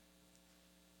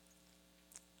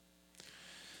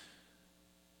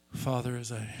Father,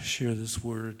 as I share this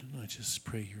word, I just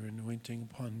pray your anointing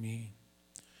upon me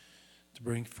to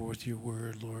bring forth your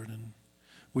word, Lord, and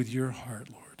with your heart,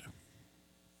 Lord.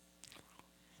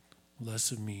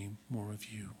 Less of me, more of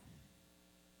you.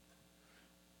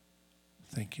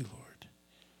 Thank you, Lord.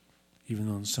 Even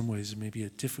though in some ways it may be a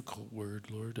difficult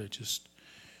word, Lord,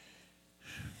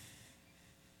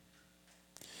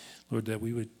 Lord, that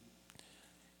we would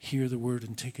hear the word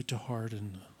and take it to heart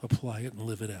and apply it and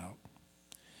live it out.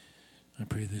 I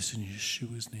pray this in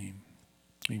Yeshua's name.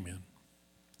 Amen.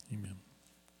 Amen.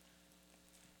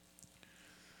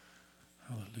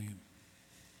 Hallelujah.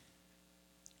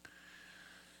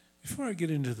 Before I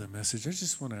get into the message, I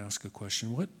just want to ask a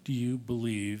question. What do you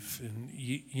believe? And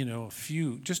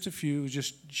just a few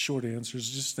short answers.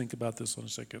 Just think about this on a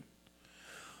second.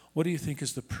 What do you think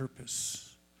is the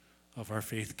purpose of our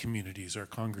faith communities, our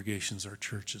congregations, our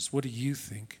churches? What do you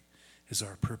think is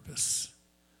our purpose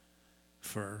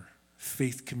for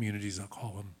faith communities, I'll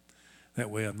call them?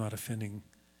 That way I'm not offending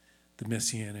the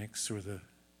Messianics or the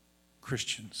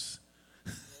Christians.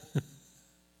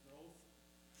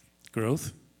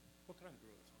 Growth? What kind of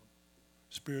growth?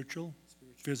 Spiritual,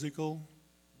 physical,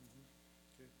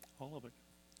 okay. All of it.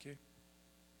 Okay.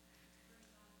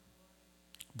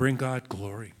 Bring God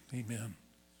glory. Amen.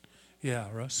 Yeah,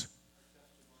 Russ?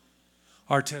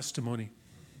 Our testimony.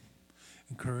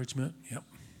 Encouragement. Yep.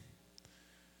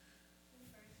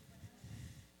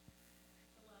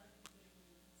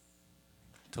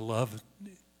 To love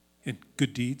in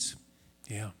good deeds.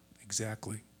 Yeah,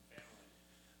 exactly.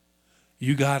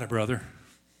 You got it, brother.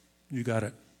 You got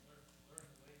it.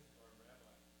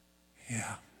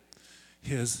 Yeah.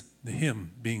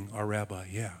 Him being our rabbi,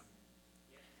 yeah.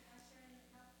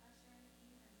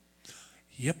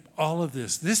 Yep, all of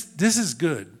this. This is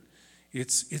good.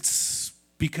 It's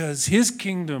because his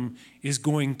kingdom is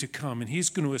going to come and he's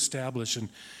going to establish.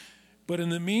 But in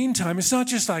the meantime, it's not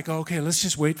just like, okay, let's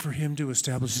just wait for him to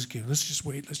establish his kingdom. Let's just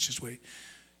wait.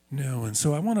 No, and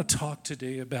so I want to talk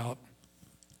today about,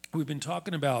 we've been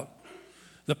talking about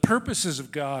the purposes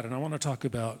of God, and I want to talk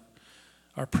about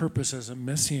our purpose as a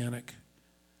messianic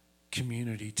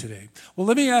community today. Well,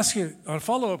 let me ask you a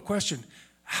follow-up question.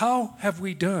 How have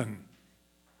we done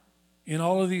in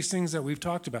all of these things that we've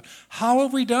talked about? How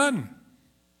have we done?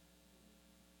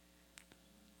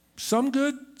 Some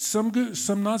good, some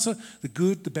not so. The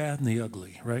good, the bad, and the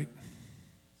ugly, right?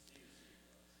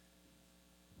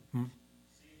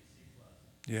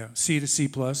 Yeah, C to C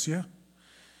plus, yeah.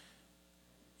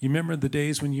 You remember the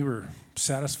days when you were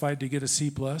satisfied to get a C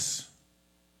plus?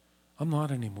 I'm not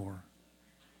anymore.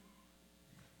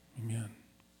 Amen.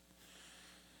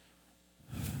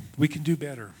 We can do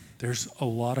better. There's a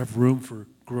lot of room for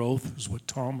growth, is what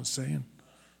Tom was saying.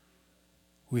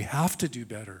 We have to do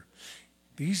better.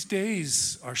 These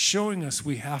days are showing us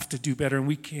we have to do better and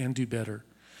we can do better.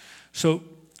 So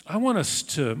I want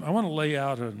to lay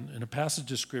out in a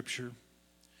passage of Scripture,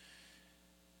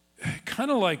 kind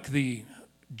of like the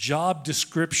job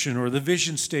description or the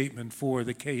vision statement for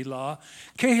the Kehillah.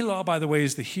 Kehillah, by the way,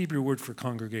 is the Hebrew word for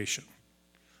congregation.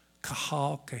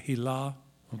 Kahal, Kehillah,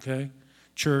 okay?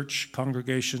 Church,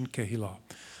 congregation, Kehillah.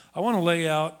 I want to lay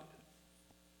out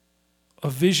a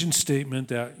vision statement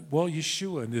that,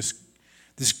 Yeshua, in this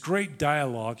great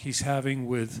dialogue he's having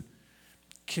with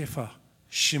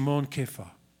Shimon Kepha,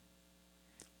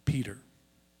 Peter.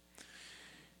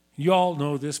 You all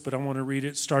know this, but I want to read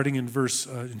it starting in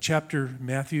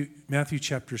Matthew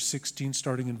chapter 16,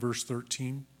 starting in verse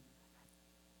 13.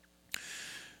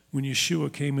 When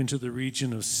Yeshua came into the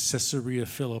region of Caesarea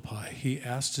Philippi, he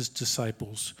asked his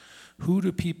disciples, "Who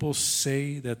do people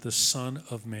say that the Son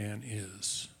of Man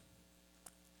is?"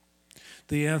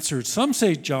 They answered, "Some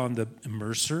say John the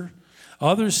Immerser,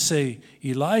 others say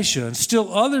Elisha, and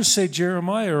still others say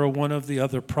Jeremiah or one of the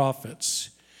other prophets."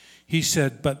 He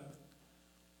said, "But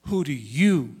who do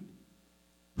you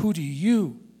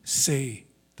say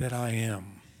that I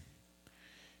am?"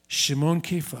 Shimon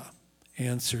Kepha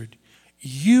answered,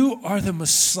 "You are the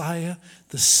Messiah,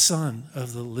 the Son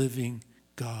of the living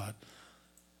God.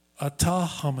 Atah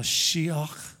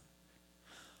HaMashiach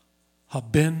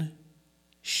Haben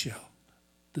Shel,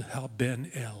 the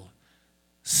Haben El,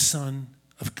 Son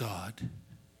of God."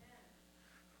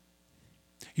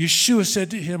 Yeshua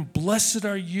said to him, "Blessed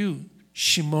are you,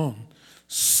 Shimon,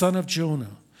 son of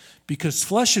Jonah, because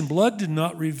flesh and blood did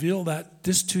not reveal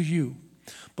this to you,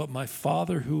 but my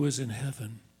Father who is in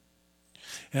heaven.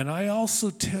 And I also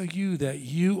tell you that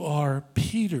you are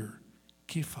Peter,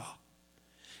 Kepha,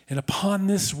 and upon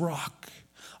this rock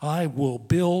I will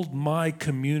build my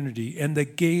community, and the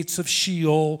gates of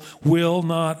Sheol will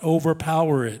not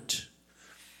overpower it."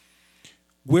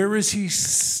 Where is he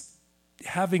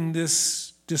having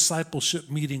this discipleship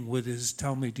meeting with his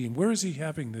Talmudim. Where is he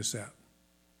having this at?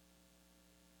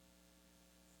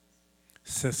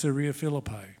 Caesarea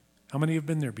Philippi. How many have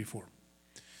been there before?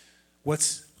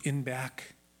 What's in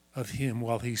back of him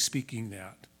while he's speaking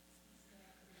that?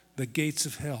 The gates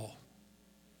of hell.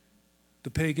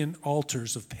 The pagan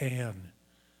altars of Pan.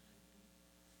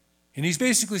 And he's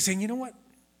basically saying, you know what?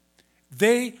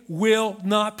 They will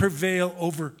not prevail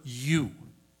over you.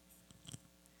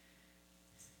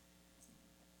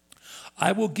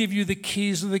 I will give you the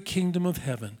keys of the kingdom of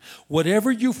heaven.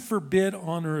 Whatever you forbid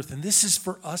on earth, and this is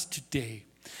for us today.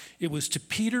 It was to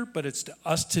Peter, but it's to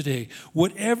us today.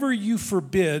 Whatever you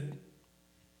forbid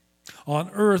on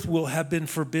earth will have been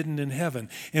forbidden in heaven.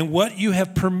 And what you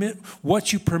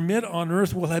permit on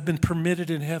earth will have been permitted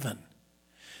in heaven.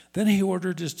 Then he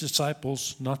ordered his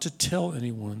disciples not to tell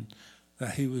anyone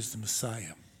that he was the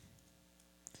Messiah.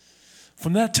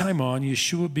 From that time on,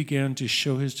 Yeshua began to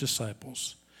show his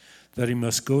disciples that he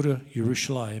must go to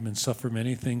Jerusalem and suffer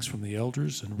many things from the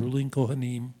elders and ruling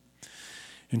Kohanim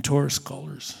and Torah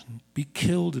scholars, and be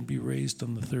killed and be raised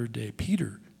on the third day.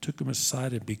 Peter took him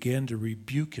aside and began to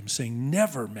rebuke him, saying,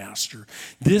 "Never, Master,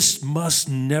 this must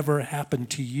never happen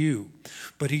to you."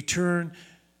 But he turned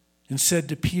and said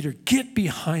to Peter, "Get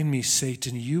behind me,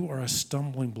 Satan. You are a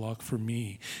stumbling block for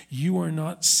me. You are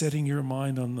not setting your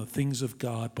mind on the things of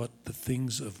God, but the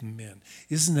things of men."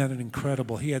 Isn't that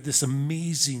incredible? He had this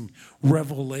amazing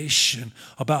revelation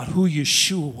about who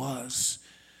Yeshua was.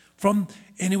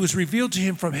 And it was revealed to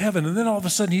him from heaven. And then all of a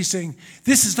sudden he's saying,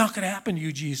 this is not going to happen to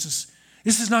you, Jesus.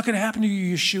 This is not going to happen to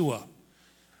you, Yeshua.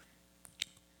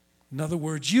 In other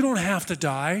words, you don't have to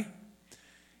die.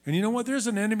 And you know what? There's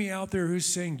an enemy out there who's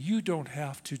saying, you don't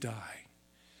have to die.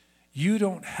 You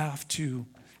don't have to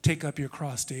take up your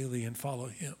cross daily and follow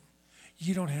him.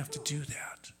 You don't have to do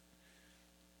that.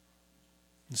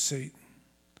 And Satan,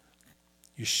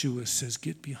 Yeshua says,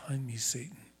 "Get behind me,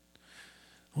 Satan."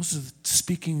 Also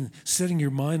speaking, setting your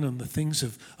mind on the things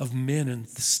of men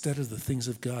instead of the things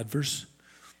of God. Verse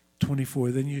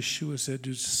 24, then Yeshua said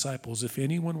to his disciples, "If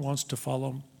anyone wants to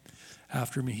follow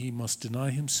after me, he must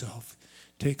deny himself,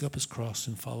 take up his cross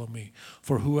and follow me.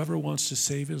 For whoever wants to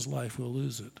save his life will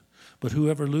lose it. But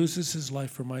whoever loses his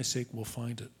life for my sake will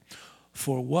find it.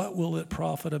 For what will it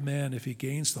profit a man if he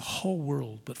gains the whole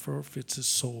world but forfeits his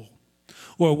soul?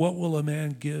 Or what will a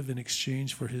man give in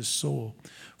exchange for his soul?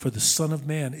 For the Son of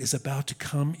Man is about to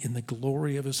come in the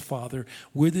glory of his Father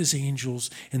with his angels,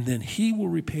 and then he will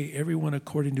repay everyone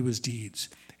according to his deeds.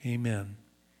 Amen.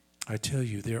 I tell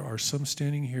you, there are some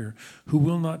standing here who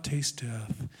will not taste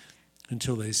death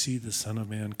until they see the Son of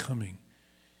Man coming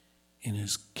in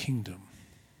his kingdom."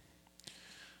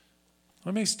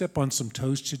 I may step on some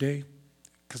toes today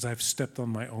because I've stepped on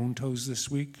my own toes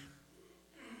this week.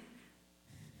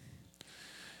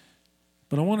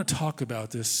 But I want to talk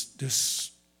about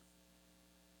the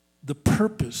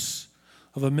purpose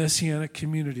of a messianic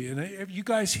community. And you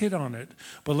guys hit on it,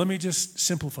 but let me just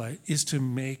simplify it, is to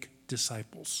make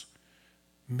disciples.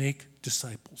 Make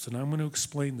disciples. And I'm going to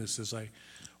explain this as I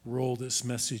roll this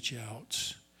message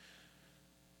out.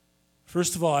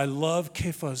 First of all, I love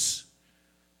Kepha's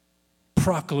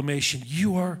proclamation.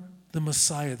 You are the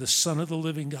Messiah, the Son of the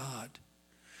living God.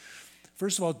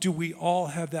 First of all, do we all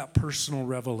have that personal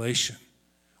revelation?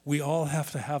 We all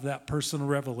have to have that personal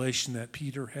revelation that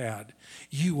Peter had.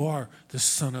 You are the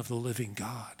Son of the living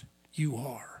God. You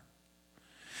are.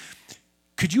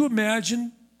 Could you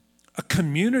imagine a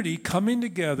community coming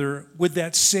together with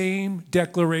that same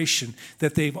declaration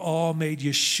that they've all made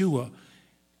Yeshua?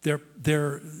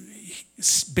 They're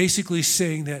basically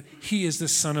saying that he is the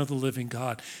Son of the living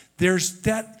God. There's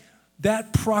that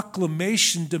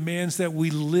proclamation demands that we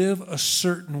live a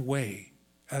certain way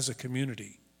as a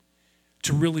community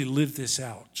to really live this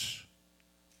out.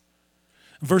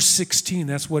 Verse 16,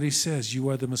 that's what he says. You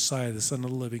are the Messiah, the Son of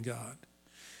the living God.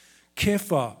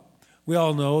 Kepha, we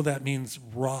all know that means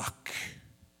rock.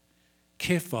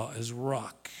 Kepha is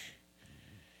rock.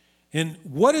 And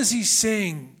what is he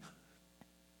saying?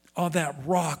 On that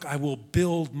rock, I will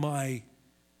build my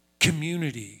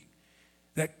community.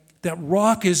 That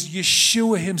rock is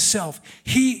Yeshua himself.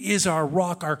 He is our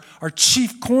rock, our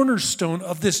chief cornerstone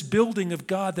of this building of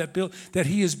God that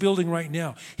he is building right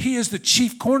now. He is the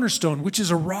chief cornerstone, which is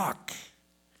a rock.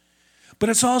 But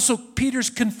it's also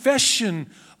Peter's confession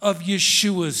of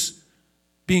Yeshua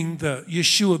being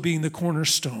the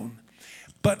cornerstone.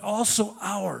 But also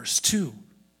ours too.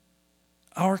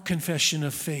 Our confession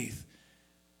of faith,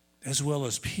 as well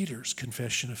as Peter's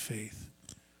confession of faith.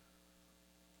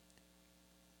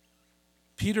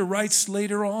 Peter writes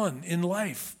later on in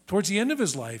life, towards the end of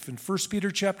his life, in 1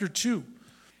 Peter chapter 2,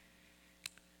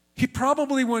 He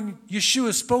probably, when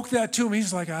Yeshua spoke that to him,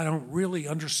 he's like, I don't really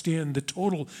understand the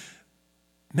total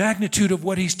magnitude of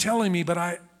what he's telling me, but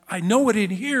I know it in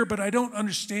here, but I don't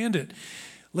understand it.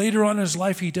 Later on in his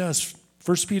life, he does.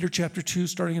 1 Peter chapter 2,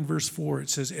 starting in verse 4, it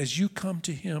says, as you come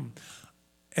to him,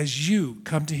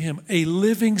 a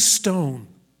living stone.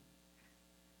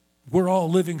 We're all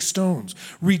living stones,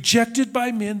 rejected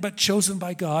by men, but chosen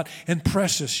by God, and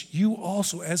precious. You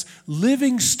also, as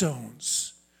living stones,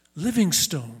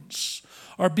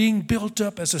 are being built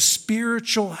up as a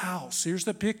spiritual house. Here's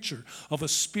the picture of a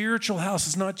spiritual house.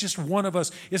 It's not just one of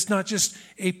us. It's not just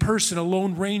a person, a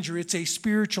lone ranger. It's a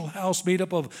spiritual house made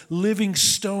up of living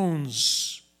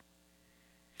stones.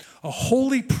 A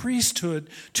holy priesthood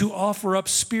to offer up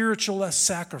spiritual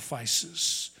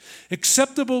sacrifices,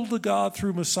 acceptable to God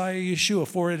through Messiah Yeshua.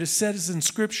 For it is said in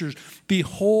Scriptures,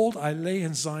 behold, I lay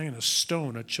in Zion a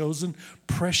stone, a chosen,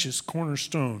 precious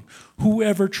cornerstone.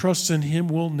 Whoever trusts in him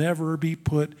will never be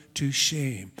put to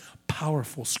shame.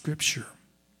 Powerful Scripture.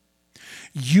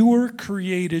 You were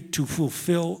created to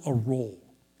fulfill a role.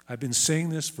 I've been saying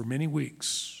this for many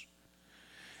weeks.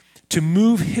 To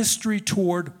move history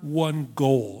toward one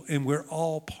goal, and we're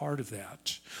all part of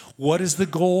that. What is the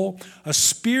goal? A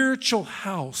spiritual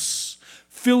house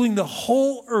filling the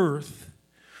whole earth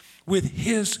with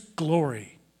his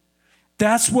glory.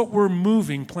 That's what we're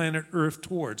moving planet Earth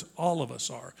towards. All of us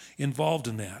are involved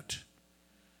in that.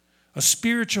 A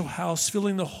spiritual house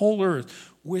filling the whole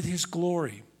earth with his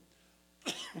glory.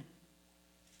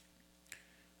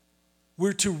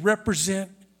 We're to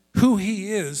represent who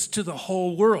he is to the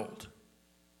whole world.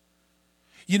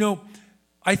 You know,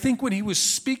 I think when he was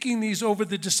speaking these over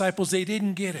the disciples, they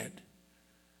didn't get it.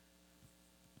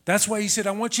 That's why he said,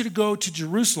 I want you to go to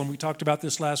Jerusalem. We talked about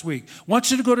this last week. I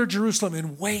want you to go to Jerusalem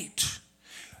and wait.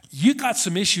 You got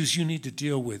some issues you need to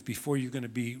deal with before you're going to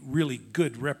be really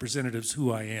good representatives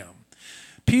who I am.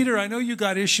 Peter, I know you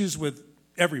got issues with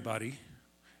everybody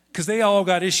because they all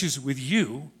got issues with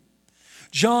you.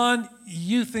 John,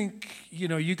 you think,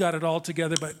 you got it all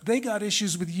together, but they got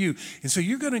issues with you. And so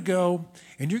you're going to go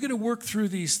and you're going to work through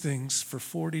these things for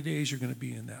 40 days. You're going to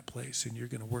be in that place and you're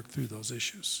going to work through those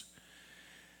issues.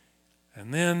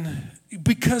 And then,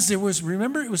 because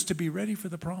remember, it was to be ready for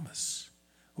the promise.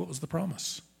 What was the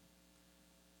promise?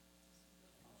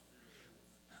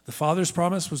 The Father's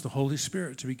promise was the Holy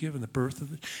Spirit to be given, the birth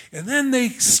of it. And then they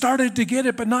started to get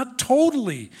it, but not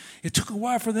totally. It took a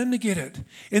while for them to get it.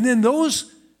 And then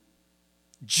those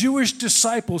Jewish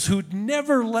disciples who'd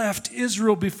never left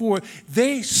Israel before,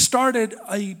 they started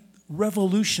a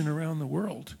revolution around the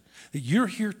world. That you're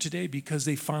here today because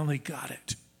they finally got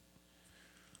it.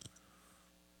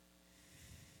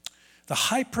 The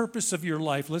high purpose of your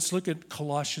life, let's look at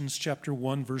Colossians chapter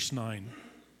 1, verse 9.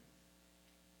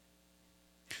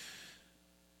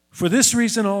 For this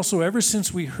reason also, ever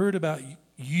since we heard about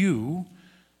you,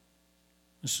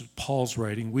 this is Paul's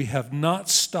writing, we have not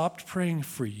stopped praying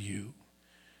for you.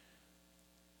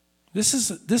 This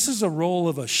is a role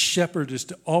of a shepherd, is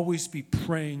to always be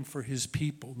praying for his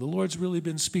people. The Lord's really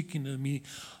been speaking to me,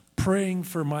 praying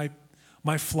for my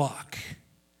flock,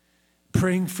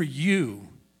 praying for you.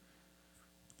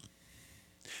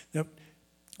 Now,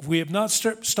 we have not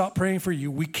stopped praying for you.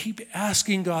 We keep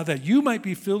asking God that you might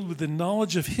be filled with the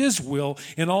knowledge of his will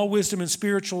in all wisdom and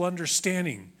spiritual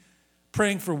understanding.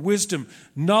 Praying for wisdom,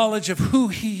 knowledge of who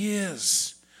he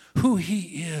is. Who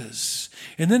he is.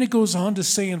 And then it goes on to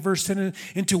say in verse 10,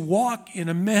 and to walk in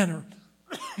a manner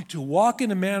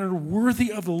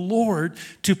worthy of the Lord,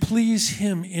 to please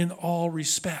him in all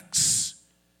respects.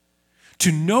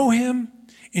 To know him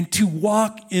and to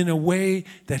walk in a way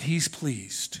that he's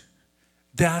pleased.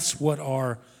 That's what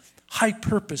our high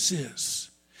purpose is.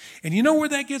 And you know where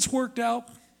that gets worked out?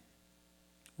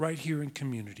 Right here in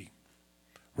community.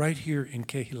 Right here in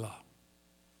Kehillah.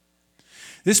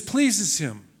 This pleases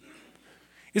him.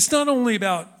 It's not only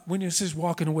about, when it says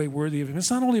walking away worthy of him,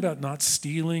 it's not only about not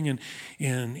stealing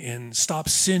and stop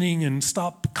sinning and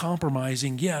stop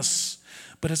compromising, yes,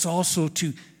 but it's also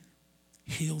to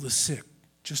heal the sick,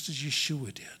 just as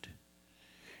Yeshua did.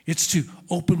 It's to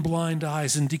open blind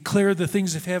eyes and declare the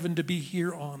things of heaven to be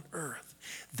here on earth.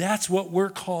 That's what we're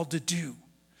called to do.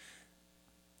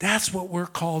 That's what we're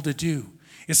called to do.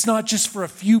 It's not just for a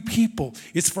few people.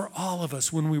 It's for all of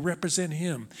us when we represent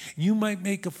him. You might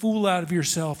make a fool out of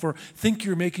yourself or think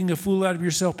you're making a fool out of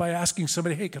yourself by asking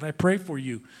somebody, hey, can I pray for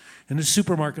you? In the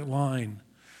supermarket line,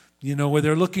 where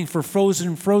they're looking for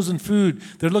frozen food.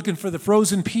 They're looking for the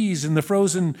frozen peas in the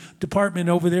frozen department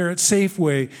over there at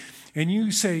Safeway. And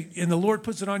you say, and the Lord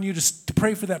puts it on you to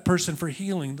pray for that person for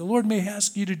healing. The Lord may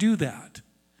ask you to do that.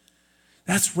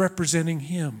 That's representing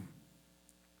him.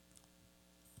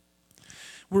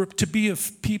 We're to be a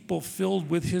people filled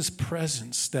with his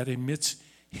presence that emits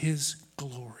his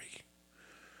glory.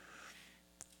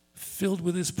 Filled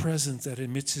with his presence that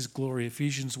emits his glory.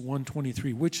 Ephesians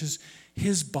 1:23, which is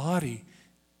his body.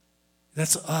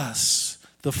 That's us.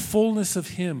 The fullness of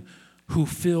him who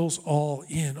fills all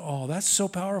in all. That's so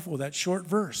powerful, that short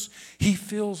verse. He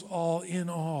fills all in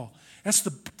all. That's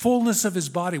the fullness of his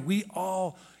body.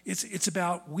 It's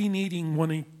about we needing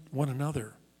one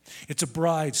another. It's a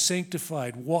bride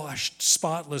sanctified, washed,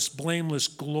 spotless, blameless,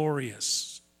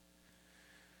 glorious.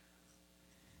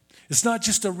 It's not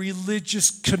just a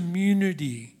religious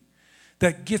community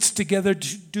that gets together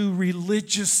to do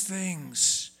religious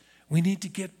things. We need to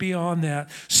get beyond that.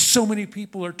 So many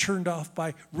people are turned off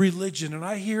by religion, and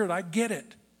I hear it, I get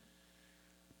it.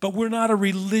 But we're not a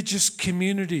religious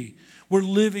community. We're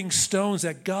living stones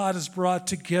that God has brought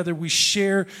together. We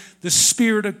share the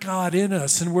Spirit of God in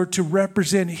us, and we're to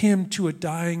represent him to a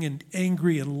dying and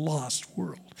angry and lost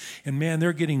world. And man,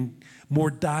 they're getting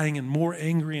more dying and more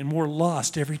angry and more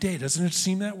lost every day. Doesn't it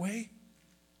seem that way?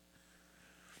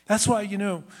 That's why,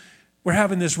 we're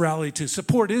having this rally to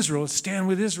support Israel, stand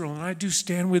with Israel, and I do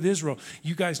stand with Israel.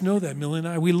 You guys know that, Millie and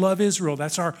I. We love Israel.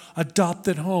 That's our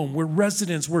adopted home. We're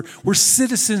residents. We're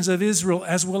citizens of Israel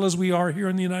as well as we are here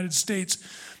in the United States.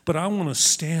 But I want to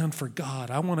stand for God.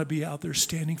 I want to be out there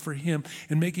standing for him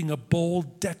and making a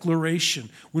bold declaration.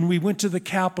 When we went to the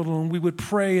Capitol and we would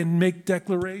pray and make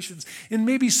declarations, and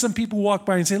maybe some people walk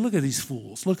by and say, look at these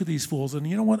fools, look at these fools. And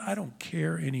you know what? I don't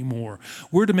care anymore.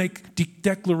 We're to make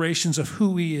declarations of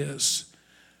who he is,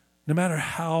 no matter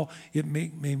how it may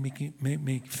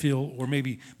make feel or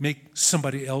maybe make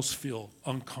somebody else feel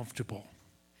uncomfortable.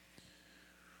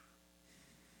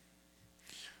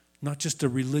 Not just a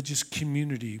religious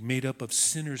community made up of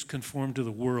sinners conformed to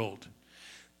the world.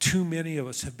 Too many of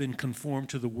us have been conformed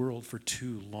to the world for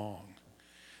too long.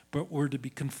 But we're to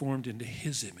be conformed into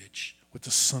his image, what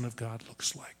the Son of God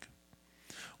looks like.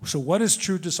 So what is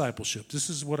true discipleship?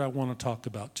 This is what I want to talk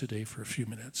about today for a few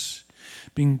minutes.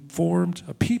 Being formed,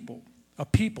 a people,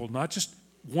 not just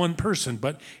one person,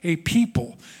 but a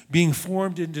people being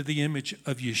formed into the image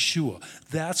of Yeshua.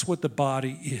 That's what the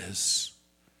body is.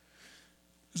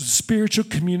 It's a spiritual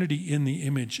community in the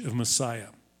image of Messiah.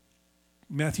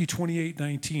 Matthew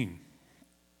 28:19.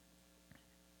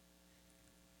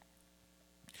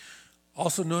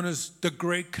 Also known as the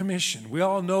Great Commission. We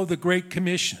all know the Great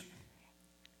Commission.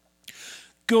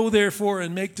 Go therefore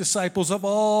and make disciples of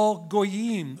all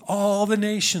Goyim, all the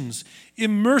nations,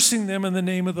 immersing them in the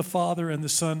name of the Father and the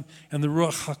Son and the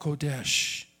Ruach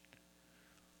HaKodesh.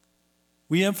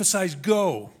 We emphasize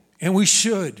go, and we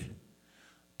should.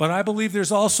 But I believe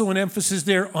there's also an emphasis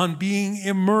there on being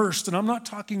immersed. And I'm not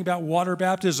talking about water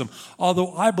baptism,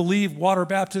 although I believe water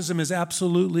baptism is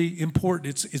absolutely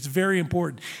important. It's very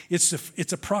important.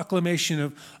 It's a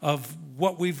proclamation of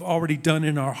what we've already done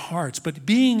in our hearts. But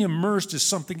being immersed is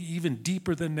something even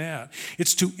deeper than that.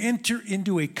 It's to enter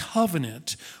into a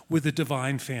covenant with the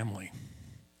divine family.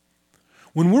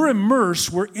 When we're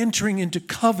immersed, we're entering into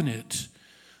covenant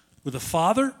with the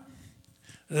Father,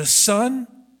 the Son,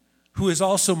 who is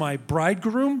also my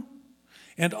bridegroom,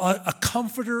 and a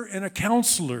comforter and a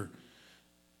counselor.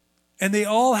 And they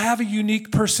all have a unique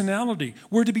personality.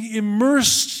 We're to be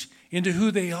immersed into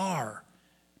who they are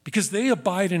because they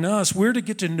abide in us. We're to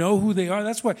get to know who they are.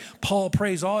 That's why Paul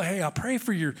prays, I pray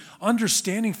for your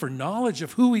understanding, for knowledge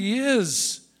of who he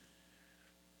is.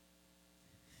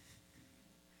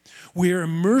 We are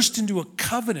immersed into a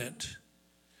covenant.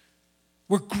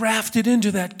 We're grafted into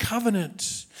that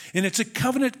covenant. And it's a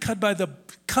covenant cut by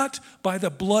the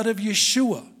blood of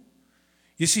Yeshua.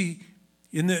 You see,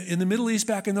 in the Middle East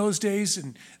back in those days,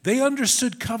 and they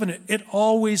understood covenant. It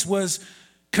always was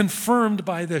confirmed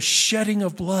by the shedding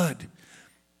of blood.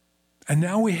 And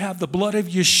now we have the blood of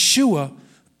Yeshua,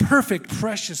 perfect,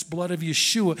 precious blood of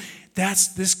Yeshua.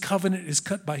 This covenant is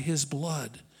cut by his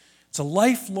blood. It's a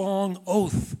lifelong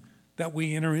oath that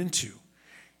we enter into.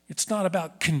 It's not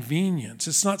about convenience.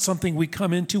 It's not something we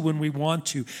come into when we want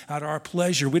to, at our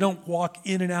pleasure. We don't walk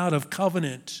in and out of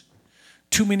covenant.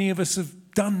 Too many of us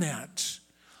have done that.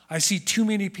 I see too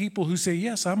many people who say,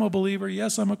 yes, I'm a believer.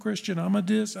 Yes, I'm a Christian. I'm a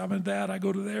this, I'm a that. I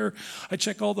go to there. I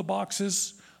check all the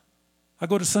boxes. I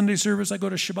go to Sunday service. I go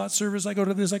to Shabbat service. I go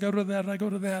to this. I go to that. I go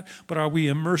to that. But are we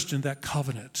immersed in that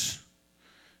covenant?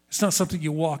 It's not something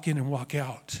you walk in and walk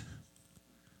out.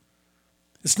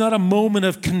 It's not a moment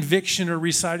of conviction or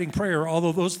reciting prayer,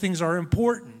 although those things are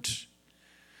important.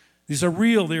 These are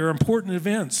real. They are important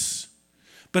events.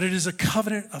 But it is a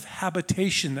covenant of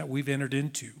habitation that we've entered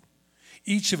into,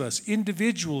 each of us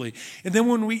individually. And then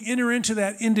when we enter into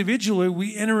that individually,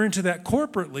 we enter into that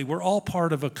corporately. We're all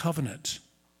part of a covenant.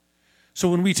 So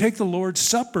when we take the Lord's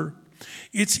Supper,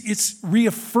 it's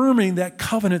reaffirming that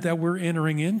covenant that we're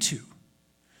entering into.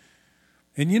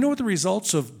 And you know what the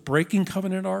results of breaking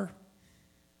covenant are?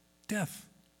 Death.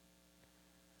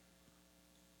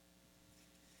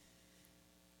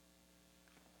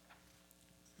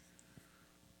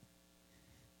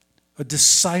 A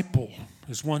disciple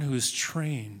is one who is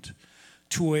trained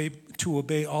to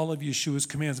obey all of Yeshua's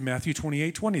commands. Matthew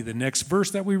 28:20, the next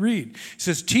verse that we read. It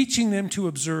says, teaching them to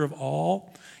observe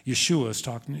all, Yeshua is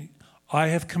talking, I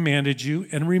have commanded you,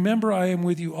 and remember I am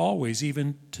with you always,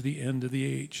 even to the end of the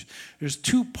age. There's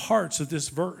two parts of this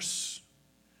verse.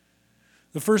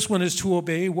 The first one is to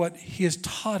obey what he has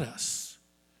taught us.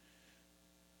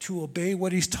 To obey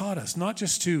what he's taught us, not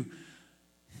just to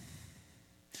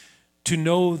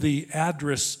know the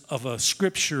address of a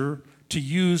scripture to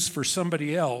use for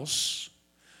somebody else,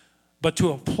 but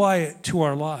to apply it to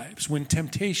our lives. When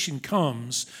temptation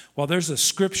comes, well, there's a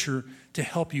scripture to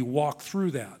help you walk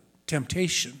through that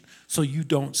temptation so you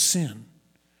don't sin.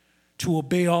 To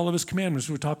obey all of his commandments.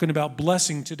 We're talking about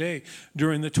blessing today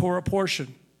during the Torah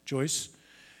portion, Joyce.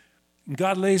 And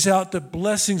God lays out the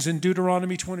blessings in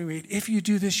Deuteronomy 28. If you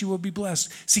do this, you will be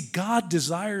blessed. See, God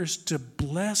desires to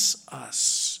bless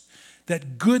us,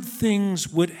 that good things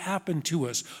would happen to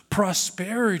us,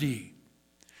 prosperity.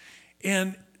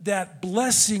 And that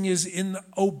blessing is in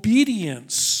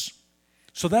obedience.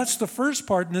 So that's the first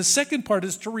part. And the second part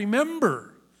is to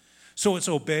remember. So it's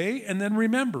obey and then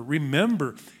remember.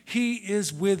 Remember, he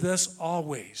is with us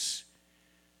always.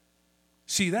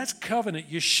 See, that's covenant.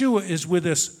 Yeshua is with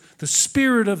us. The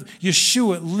Spirit of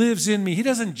Yeshua lives in me. He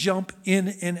doesn't jump in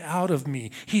and out of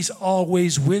me. He's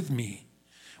always with me.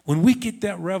 When we get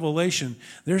that revelation,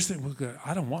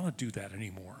 I don't want to do that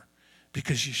anymore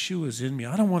because Yeshua is in me.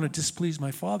 I don't want to displease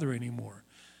my Father anymore.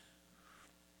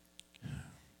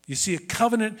 You see, a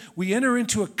covenant, we enter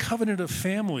into a covenant of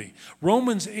family.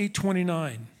 Romans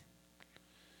 8:29.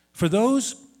 For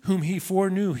those whom he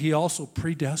foreknew, he also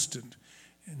predestined.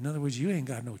 In other words, you ain't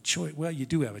got no choice. Well, you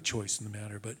do have a choice in the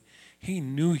matter, but he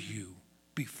knew you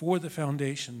before the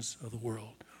foundations of the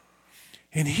world.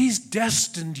 And he's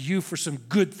destined you for some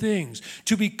good things,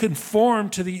 to be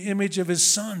conformed to the image of his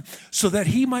Son, so that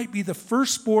he might be the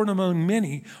firstborn among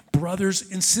many brothers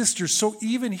and sisters. So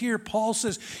even here, Paul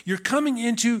says, you're coming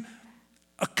into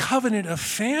a covenant of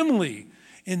family.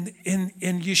 And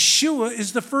Yeshua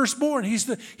is the firstborn. He's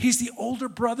the older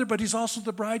brother, but he's also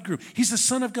the bridegroom. He's the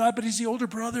Son of God, but he's the older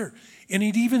brother. And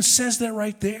it even says that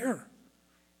right there.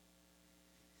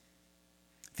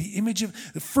 The image of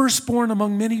the firstborn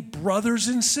among many brothers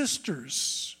and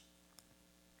sisters.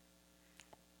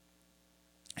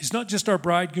 He's not just our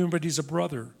bridegroom, but he's a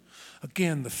brother.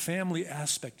 Again, the family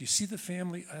aspect. You see the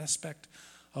family aspect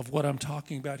of what I'm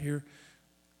talking about here?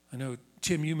 I know,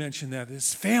 Tim, you mentioned that.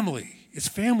 It's family. It's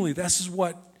family. This is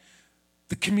what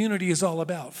the community is all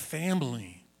about.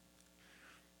 Family.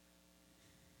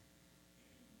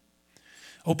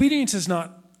 Obedience is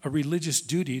not a religious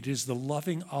duty. It is the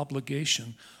loving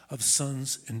obligation of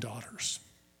sons and daughters.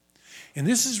 And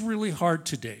this is really hard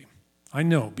today. I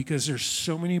know, because there's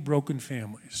so many broken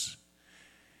families.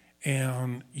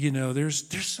 And, there's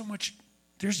so much,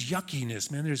 there's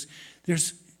yuckiness, man.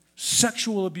 There's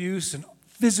sexual abuse and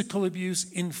physical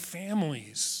abuse in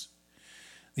families.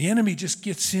 The enemy just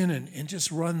gets in and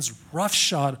just runs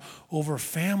roughshod over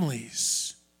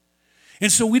families.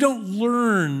 And so we don't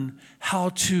learn how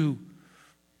to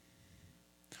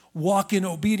walk in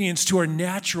obedience to our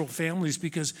natural families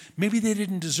because maybe they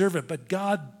didn't deserve it, but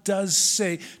God does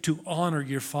say to honor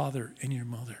your father and your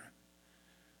mother.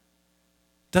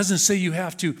 Doesn't say you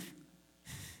have to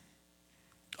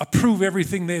approve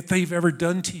everything that they've ever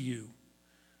done to you.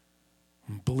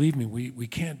 Believe me, we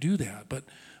can't do that, but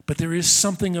there is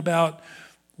something about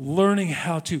learning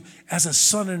how to, as a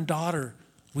son and daughter,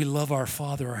 we love our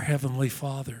Father, our Heavenly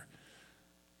Father.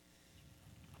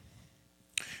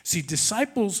 See,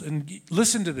 disciples, and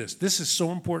listen to this. This is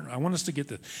so important. I want us to get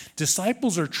this.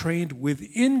 Disciples are trained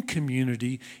within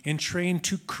community and trained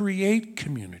to create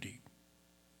community.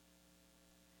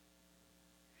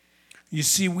 You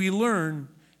see, we learn,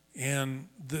 and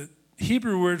the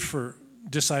Hebrew word for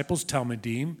disciples,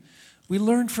 talmidim, we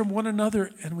learn from one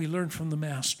another and we learn from the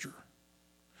master.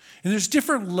 And there's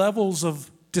different levels of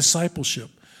discipleship.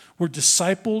 We're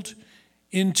discipled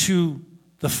into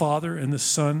the Father and the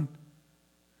Son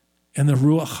and the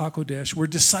Ruach HaKodesh. We're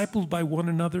discipled by one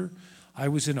another. I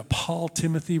was in a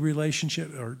Paul-Timothy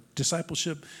relationship or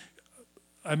discipleship.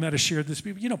 I might have shared this.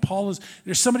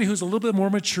 There's somebody who's a little bit more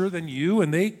mature than you,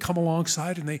 and they come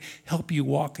alongside and they help you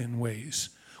walk in ways.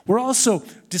 We're also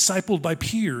discipled by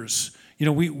peers.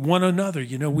 we one another,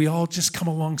 we all just come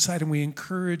alongside and we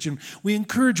encourage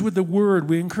with the word,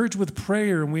 we encourage with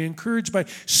prayer, and we encourage by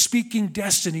speaking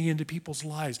destiny into people's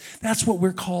lives. That's what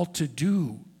we're called to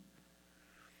do.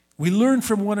 We learn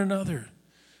from one another.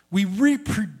 We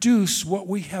reproduce what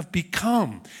we have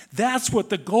become. That's what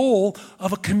the goal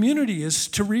of a community is,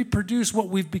 to reproduce what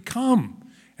we've become.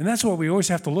 And that's what we always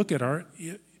have to look at.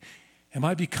 Am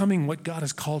I becoming what God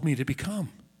has called me to become?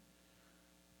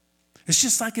 It's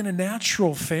just like in a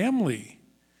natural family.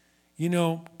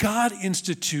 God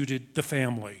instituted the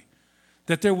family.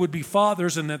 That there would be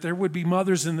fathers and that there would be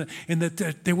mothers and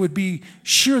that there would be,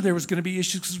 sure, there was going to be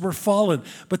issues because we're fallen,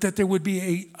 but that there would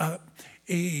be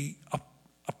a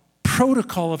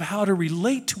protocol of how to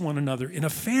relate to one another in a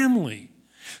family,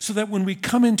 so that when we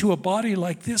come into a body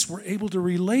like this, we're able to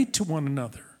relate to one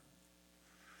another.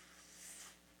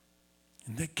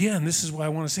 And again, this is why I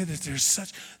want to say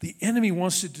that the enemy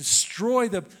wants to destroy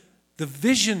the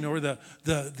vision or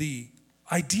the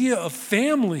idea of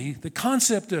family, the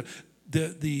concept of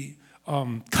the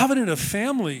covenant of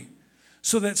family,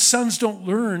 so that sons don't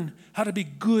learn how to be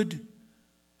good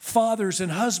fathers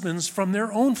and husbands from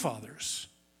their own fathers.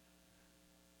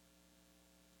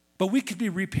 But we could be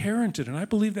reparented, and I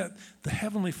believe that the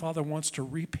Heavenly Father wants to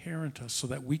reparent us so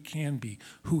that we can be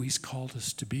who He's called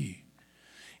us to be.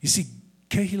 You see,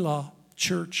 Kehillah,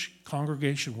 church,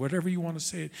 congregation, whatever you want to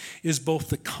say it, is both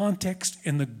the context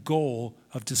and the goal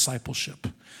of discipleship.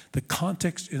 The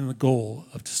context and the goal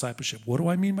of discipleship. What do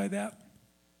I mean by that?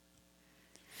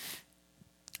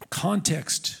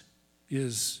 Context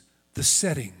is the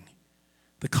setting.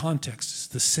 The context is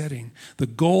the setting. The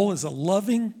goal is a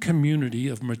loving community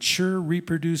of mature,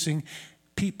 reproducing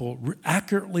people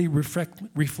accurately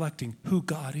reflecting who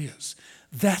God is.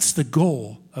 That's the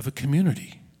goal of a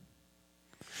community.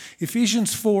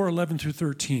 Ephesians 4:11 through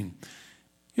 13.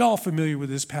 Y'all familiar with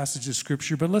this passage of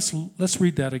Scripture, but let's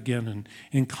read that again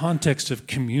in context of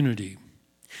community.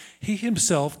 He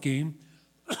himself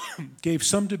gave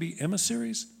some to be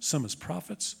emissaries, some as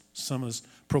prophets, some as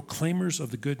proclaimers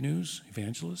of the good news,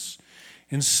 evangelists,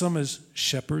 and some as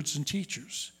shepherds and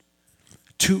teachers,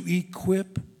 to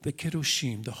equip the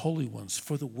Kedoshim, the holy ones,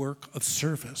 for the work of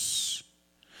service,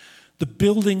 the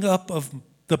building up of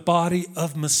the body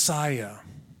of Messiah.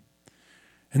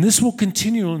 And this will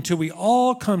continue until we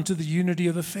all come to the unity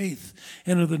of the faith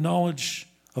and of the knowledge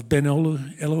of Ben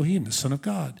Elohim, the Son of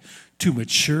God, to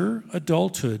mature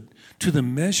adulthood, to the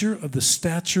measure of the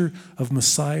stature of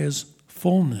Messiah's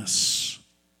fullness.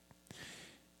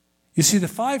 You see, the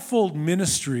fivefold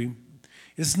ministry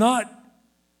is not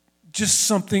just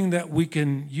something that we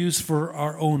can use for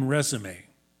our own resume.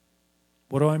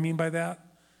 What do I mean by that?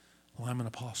 Well, I'm an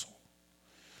apostle.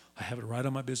 I have it right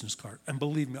on my business card. And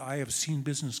believe me, I have seen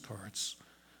business cards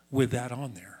with that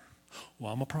on there.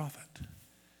 Well, I'm a prophet.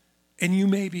 And you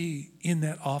may be in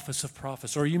that office of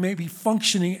prophets, or you may be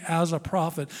functioning as a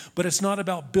prophet, but it's not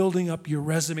about building up your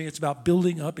resume. It's about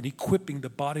building up and equipping the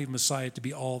body of Messiah to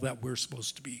be all that we're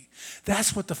supposed to be.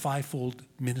 That's what the fivefold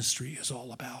ministry is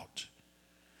all about.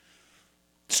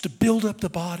 It's to build up the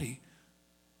body.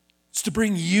 It's to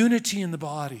bring unity in the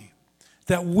body.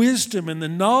 That wisdom and the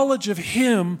knowledge of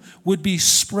Him would be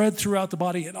spread throughout the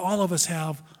body, and all of us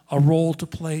have a role to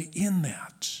play in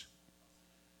that.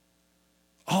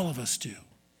 All of us do.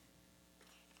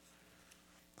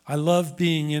 I love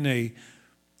being in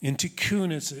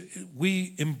Tikkun.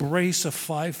 We embrace a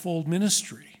fivefold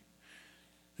ministry.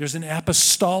 There's an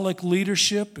apostolic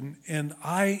leadership, and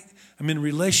I am in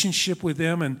relationship with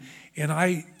them, and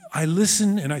I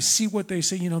listen and I see what they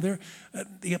say.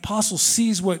 The apostle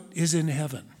sees what is in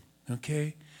heaven,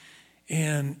 okay?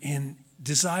 And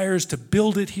desires to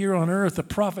build it here on earth. The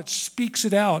prophet speaks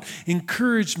it out,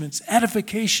 encouragements,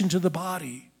 edification to the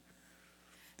body.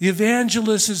 The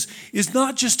evangelist is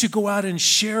not just to go out and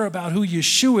share about who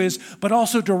Yeshua is, but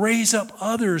also to raise up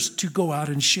others to go out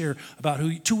and share about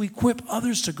to equip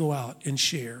others to go out and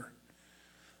share.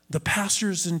 The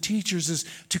pastors and teachers is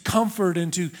to comfort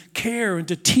and to care and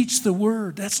to teach the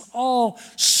word. That's all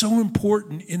so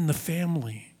important in the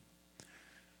family.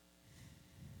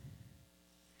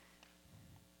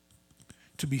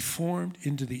 To be formed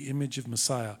into the image of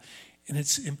Messiah. And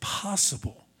it's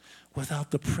impossible without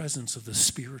the presence of the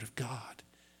Spirit of God.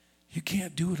 You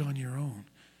can't do it on your own.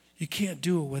 You can't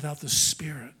do it without the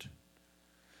Spirit.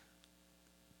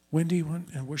 Wendy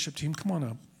and worship team, come on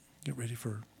up. Get ready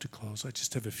to close. I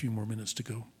just have a few more minutes to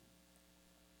go.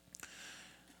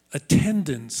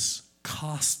 Attendance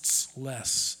costs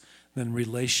less than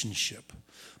relationship,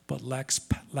 but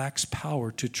lacks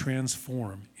power to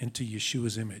transform into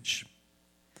Yeshua's image.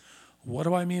 What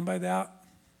do I mean by that?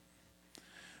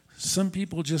 Some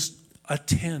people just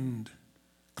attend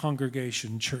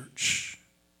congregation church.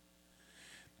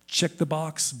 Check the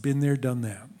box, been there, done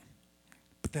that.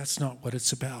 But that's not what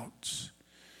it's about.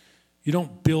 You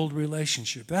don't build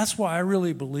relationship. That's why I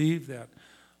really believe that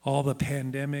all the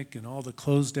pandemic and all the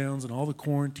close downs and all the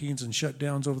quarantines and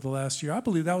shutdowns over the last year, I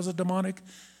believe that was a demonic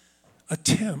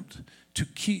attempt to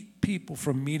keep people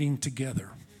from meeting together.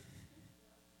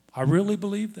 I really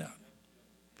believe that.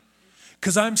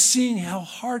 Because I'm seeing how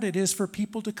hard it is for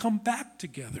people to come back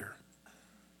together.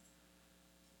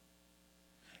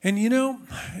 And you know,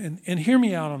 and hear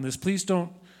me out on this. Please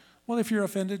don't, well, if you're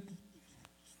offended,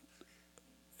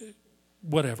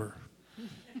 whatever.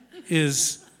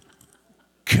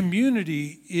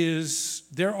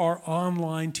 There are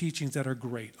online teachings that are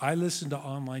great. I listen to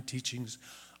online teachings,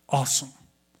 awesome,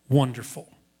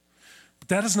 wonderful. But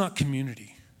that is not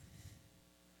community.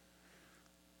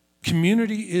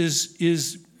 Community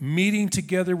is meeting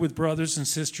together with brothers and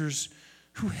sisters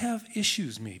who have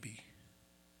issues maybe,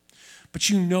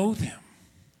 but you know them.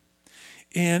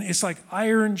 And it's like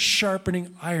iron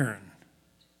sharpening iron.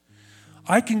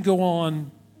 I can go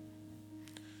on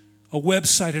a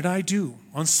website, and I do.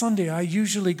 On Sunday, I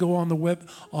usually go on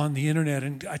the internet,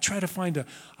 and I try to find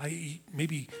I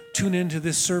maybe tune into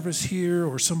this service here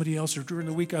or somebody else, or during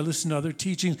the week I listen to other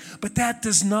teachings. But that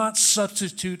does not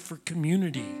substitute for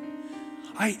community.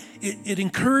 It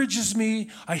encourages me.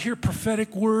 I hear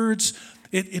prophetic words.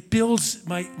 It builds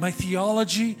my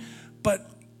theology, but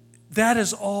that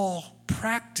is all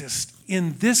practiced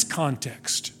in this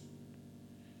context.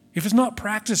 If it's not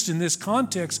practiced in this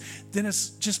context, then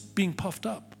it's just being puffed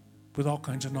up with all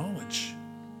kinds of knowledge.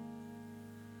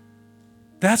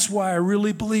 That's why I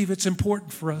really believe it's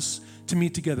important for us to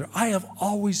meet together. I have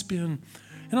always been,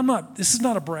 and this is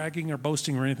not a bragging or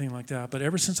boasting or anything like that, but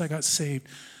ever since I got saved,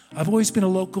 I've always been a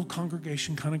local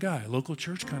congregation kind of guy, a local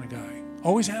church kind of guy.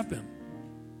 Always have been.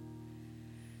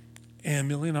 And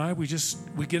Millie and I, we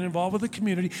get involved with the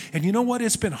community. And you know what?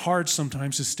 It's been hard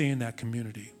sometimes to stay in that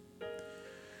community.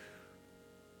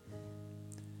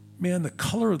 Man, the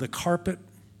color of the carpet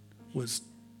was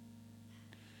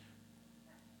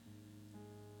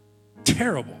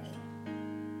terrible.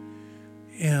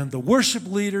 And the worship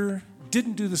leader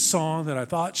didn't do the song that I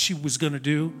thought she was going to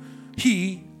do.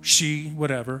 She,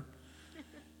 whatever.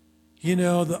 You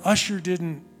know, the usher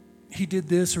he did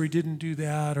this or he didn't do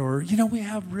that. Or, you know, we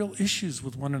have real issues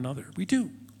with one another. We do.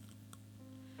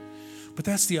 But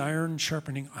that's the iron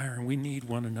sharpening iron. We need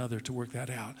one another to work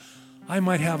that out. I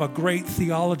might have a great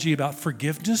theology about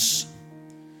forgiveness,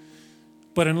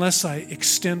 but unless I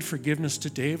extend forgiveness to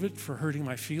David for hurting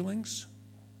my feelings,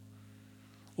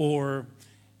 or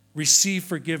receive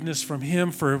forgiveness from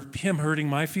him for him hurting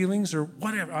my feelings, or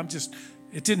whatever,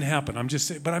 it didn't happen. I'm just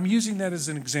saying, but I'm using that as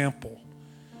an example.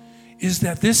 Is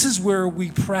that this is where we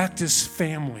practice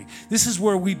family. This is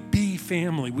where we be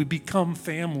family. We become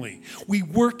family. We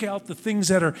work out the things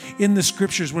that are in the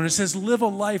scriptures when it says live a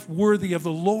life worthy of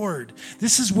the Lord.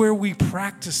 This is where we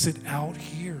practice it out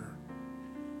here.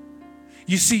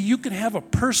 You see, you can have a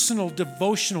personal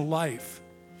devotional life.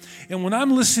 And when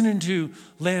I'm listening to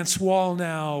Lance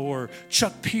Wallnau or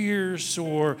Chuck Pierce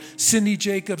or Cindy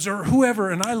Jacobs or whoever,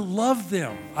 and I love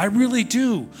them. I really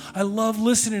do. I love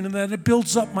listening to that. It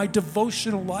builds up my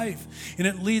devotional life, and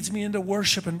it leads me into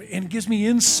worship and gives me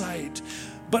insight.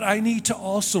 But I need to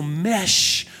also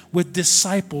mesh with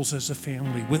disciples as a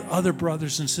family, with other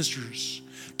brothers and sisters,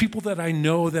 people that I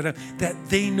know, that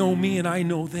they know me and I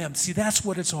know them. See, that's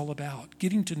what it's all about,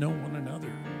 getting to know one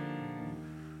another.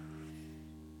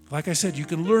 Like I said, you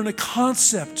can learn a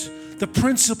concept, the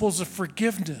principles of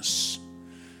forgiveness,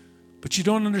 but you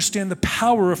don't understand the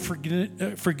power of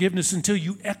forgiveness until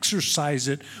you exercise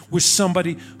it with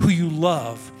somebody who you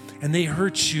love and they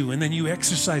hurt you, and then you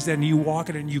exercise that and you walk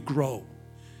it and you grow.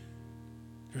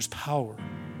 There's power.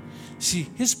 See,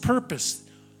 his purpose,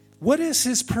 what is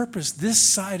his purpose this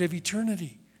side of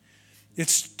eternity?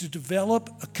 It's to develop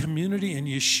a community in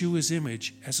Yeshua's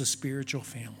image as a spiritual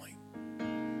family.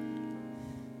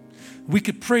 We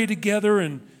could pray together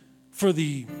and for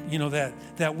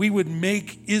that we would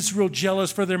make Israel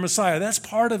jealous for their Messiah. That's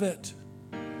part of it.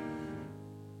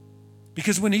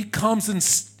 Because when he comes and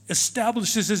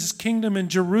establishes his kingdom in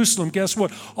Jerusalem, guess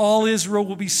what? All Israel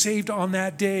will be saved on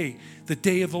that day, the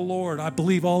day of the Lord. I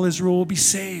believe all Israel will be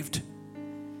saved.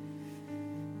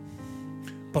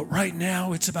 But right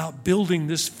now, it's about building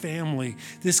this family,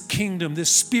 this kingdom, this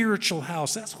spiritual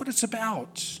house. That's what it's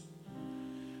about.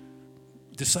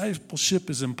 Discipleship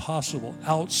is impossible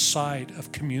outside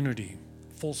of community.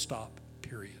 Full stop,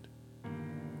 period.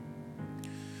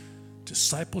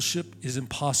 Discipleship is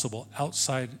impossible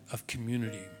outside of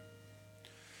community.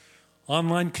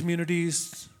 Online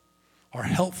communities are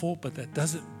helpful, but that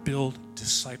doesn't build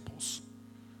disciples.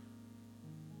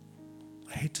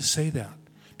 I hate to say that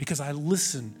because I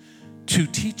listen to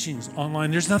teachings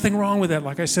online. There's nothing wrong with that,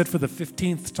 like I said for the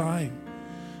 15th time,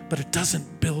 but it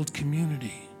doesn't build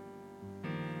community.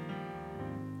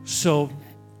 So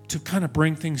to kind of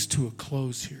bring things to a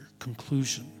close here,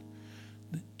 conclusion,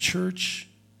 the church,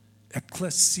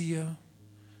 ecclesia,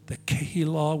 the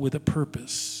kehillah with a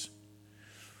purpose.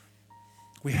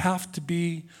 We have to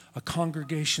be a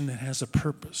congregation that has a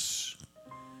purpose.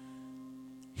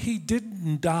 He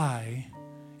didn't die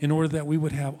in order that we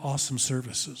would have awesome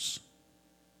services.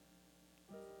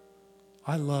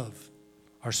 I love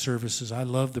our services. I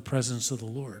love the presence of the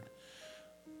Lord.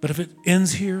 But if it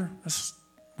ends here,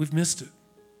 we've missed it.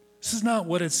 This is not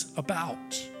what it's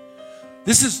about.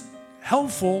 This is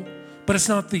helpful, but it's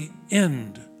not the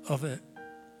end of it.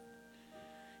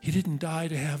 He didn't die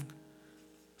to have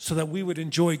so that we would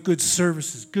enjoy good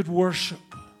services, good worship.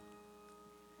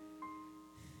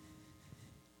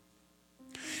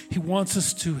 He wants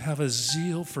us to have a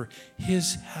zeal for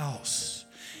his house,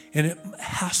 and it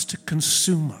has to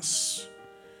consume us.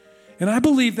 And I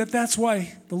believe that that's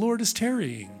why the Lord is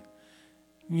tarrying.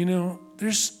 You know,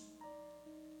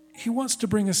 he wants to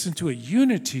bring us into a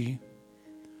unity.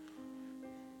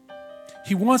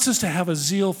 He wants us to have a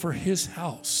zeal for his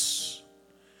house,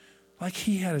 like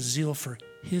he had a zeal for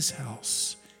his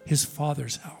house, his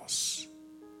Father's house.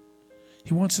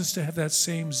 He wants us to have that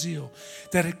same zeal,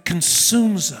 that it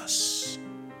consumes us.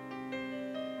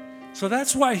 So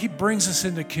that's why he brings us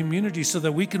into community, so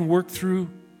that we can work through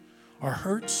our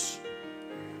hurts,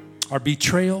 our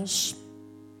betrayals,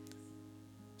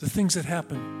 the things that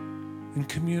happen in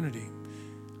community.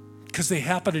 Because they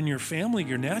happen in your family,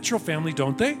 your natural family,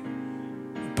 don't they?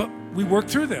 But we work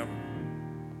through them.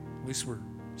 At least we're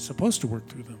supposed to work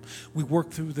through them. We work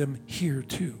through them here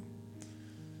too.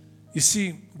 You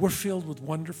see, we're filled with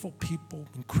wonderful people,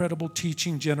 incredible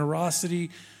teaching,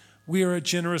 generosity. We are a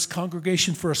generous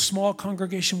congregation. For a small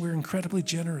congregation, we're incredibly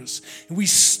generous. And we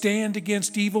stand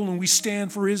against evil, and we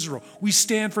stand for Israel. We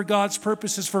stand for God's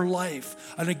purposes for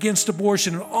life and against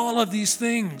abortion and all of these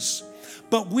things.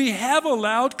 But we have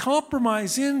allowed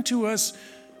compromise into us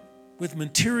with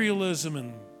materialism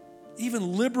and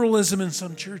even liberalism in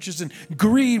some churches and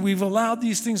greed. We've allowed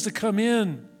these things to come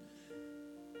in.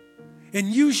 And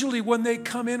usually when they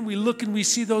come in, we look and we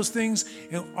see those things,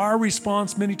 and our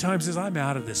response many times is, I'm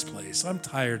out of this place. I'm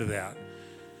tired of that.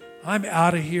 I'm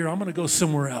out of here. I'm going to go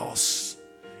somewhere else.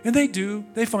 And they do.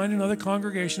 They find another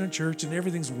congregation and church, and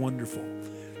everything's wonderful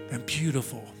and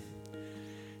beautiful.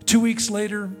 2 weeks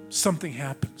later, something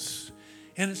happens.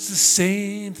 And it's the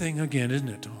same thing again, isn't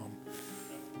it, Tom?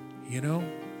 You know?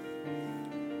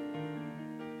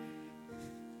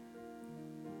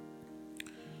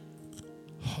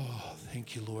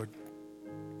 Thank you, Lord.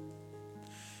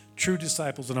 True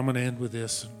disciples, and I'm going to end with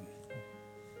this.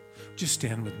 Just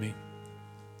stand with me.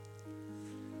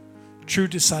 True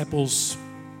disciples,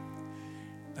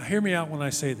 now hear me out when I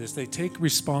say this. They take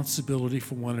responsibility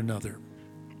for one another.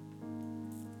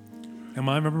 Am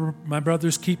I my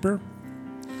brother's keeper?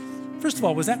 First of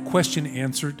all, was that question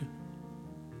answered?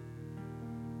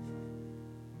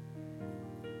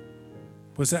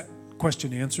 Was that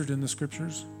question answered in the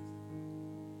scriptures?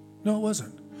 No, it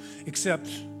wasn't. Except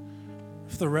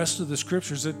for the rest of the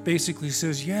scriptures, it basically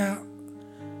says, yeah,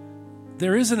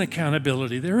 there is an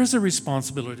accountability. There is a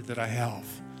responsibility that I have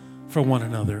for one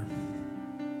another.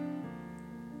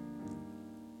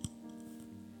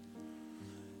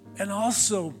 And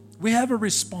also, we have a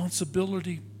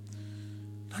responsibility,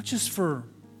 not just for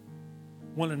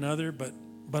one another,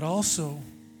 but also,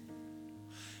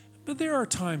 but there are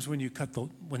times when you cut the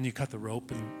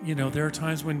rope, and there are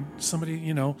times when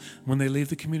somebody, when they leave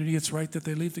the community, it's right that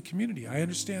they leave the community. I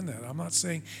understand that. I'm not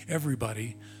saying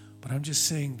everybody, but I'm just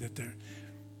saying that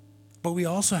but we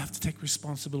also have to take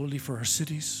responsibility for our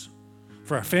cities,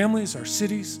 for our families, our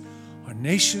cities, our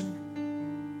nation.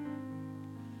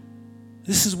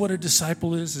 This is what a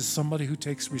disciple is somebody who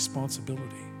takes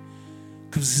responsibility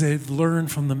because they've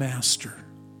learned from the master.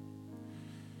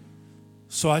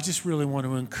 So I just really want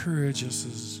to encourage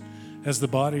us as the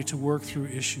body to work through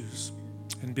issues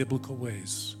in biblical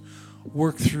ways.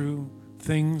 Work through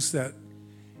things that,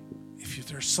 if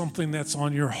there's something that's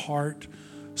on your heart,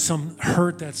 some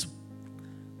hurt that's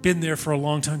been there for a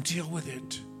long time, deal with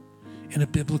it in a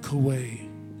biblical way.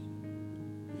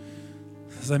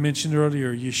 As I mentioned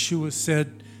earlier, Yeshua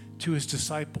said to his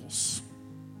disciples,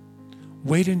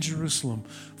 wait in Jerusalem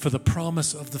for the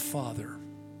promise of the Father.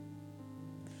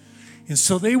 And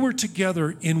so they were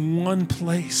together in one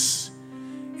place.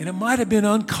 And it might have been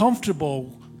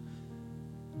uncomfortable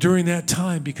during that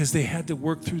time because they had to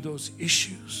work through those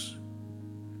issues.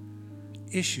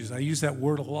 Issues. I use that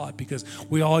word a lot because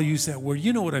we all use that word.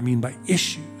 You know what I mean by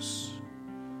issues.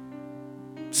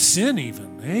 Sin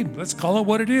even. Hey, let's call it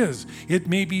what it is. It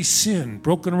may be sin,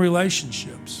 broken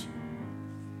relationships.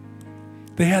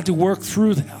 They had to work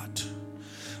through that.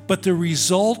 But the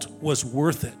result was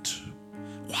worth it.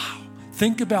 Wow.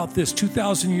 Think about this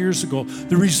 2,000 years ago.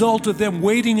 The result of them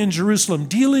waiting in Jerusalem,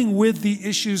 dealing with the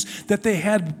issues that they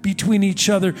had between each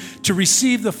other to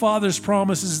receive the Father's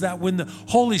promises, that when the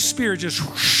Holy Spirit just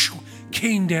whoosh,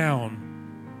 came down,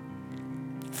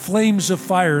 flames of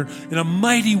fire and a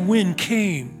mighty wind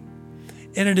came,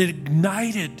 and it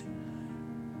ignited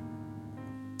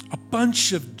a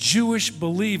bunch of Jewish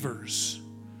believers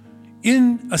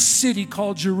in a city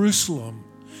called Jerusalem.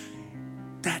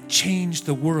 That changed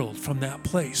the world from that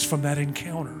place, from that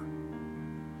encounter.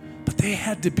 But they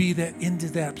had to be into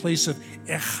that place of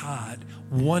echad,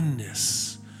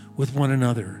 oneness with one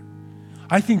another.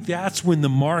 I think that's when the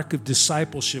mark of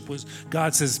discipleship was.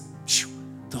 God says,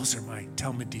 those are my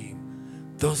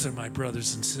Talmudim. Those are my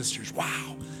brothers and sisters.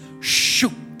 Wow.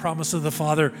 Shoo, promise of the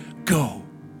Father, go.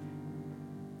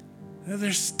 And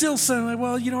they're still saying, like,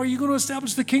 well, are you going to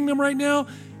establish the kingdom right now?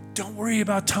 Don't worry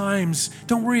about times.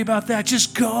 Don't worry about that.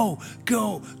 Just go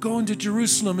into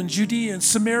Jerusalem and Judea and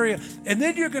Samaria. And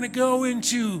then you're going to go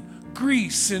into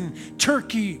Greece and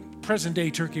Turkey, present day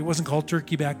Turkey. It wasn't called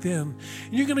Turkey back then.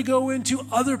 And you're going to go into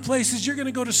other places. You're going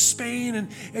to go to Spain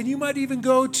and you might even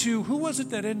go to, who was it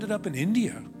that ended up in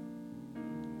India?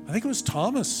 I think it was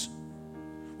Thomas.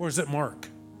 Or is it Mark?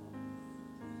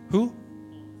 Who?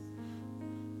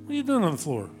 What are you doing on the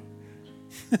floor?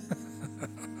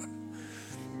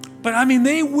 But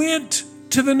they went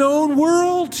to the known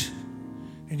world,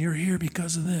 and you're here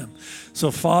because of them.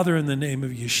 So, Father, in the name of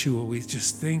Yeshua, we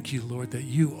just thank you, Lord, that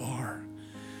you are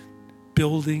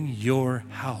building your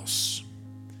house.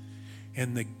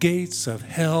 And the gates of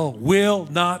hell will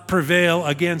not prevail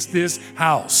against this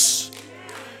house.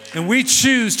 And we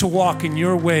choose to walk in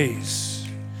your ways,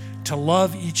 to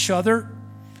love each other,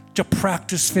 to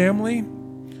practice family,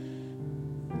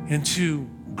 and to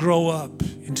grow up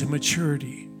into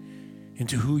maturity,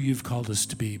 into who you've called us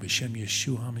to be. B'Shem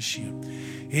Yeshua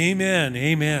HaMashiach. Amen.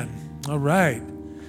 Amen. All right.